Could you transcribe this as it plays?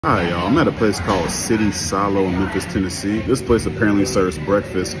Hi y'all, I'm at a place called City Silo in Memphis, Tennessee. This place apparently serves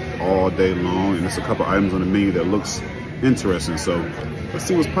breakfast all day long, and there's a couple items on the menu that looks interesting, so let's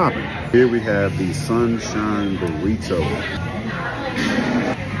see what's popping. Here we have the Sunshine Burrito.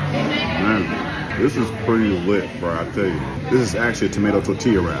 Man, this is pretty lit, bro, I tell you. This is actually a tomato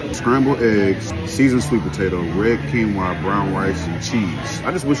tortilla wrap. Scrambled eggs, seasoned sweet potato, red quinoa, brown rice, and cheese.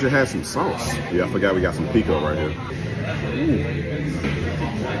 I just wish it had some sauce. Yeah, I forgot we got some pico right here.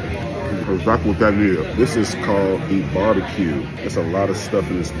 Exactly what that is. This is called the barbecue. There's a lot of stuff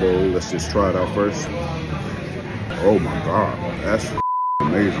in this bowl. Let's just try it out first. Oh my God, that's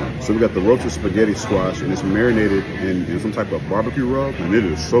amazing. So we got the roasted spaghetti squash, and it's marinated in some type of barbecue rub, and it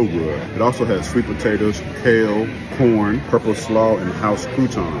is so good. It also has sweet potatoes, kale, corn, purple slaw, and house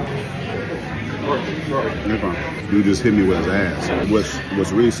crouton. Dude just hit me with his ass.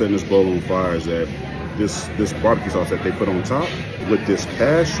 What's really setting this bowl on fire is that this barbecue sauce that they put on top with this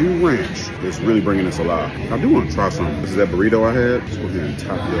cashew ranch is really bringing this alive. I do want to try something. This is that burrito I had. Just go ahead and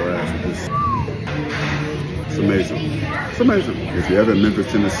top your ass with this. It's amazing. It's amazing. If you're ever in Memphis,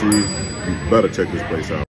 Tennessee, you better check this place out.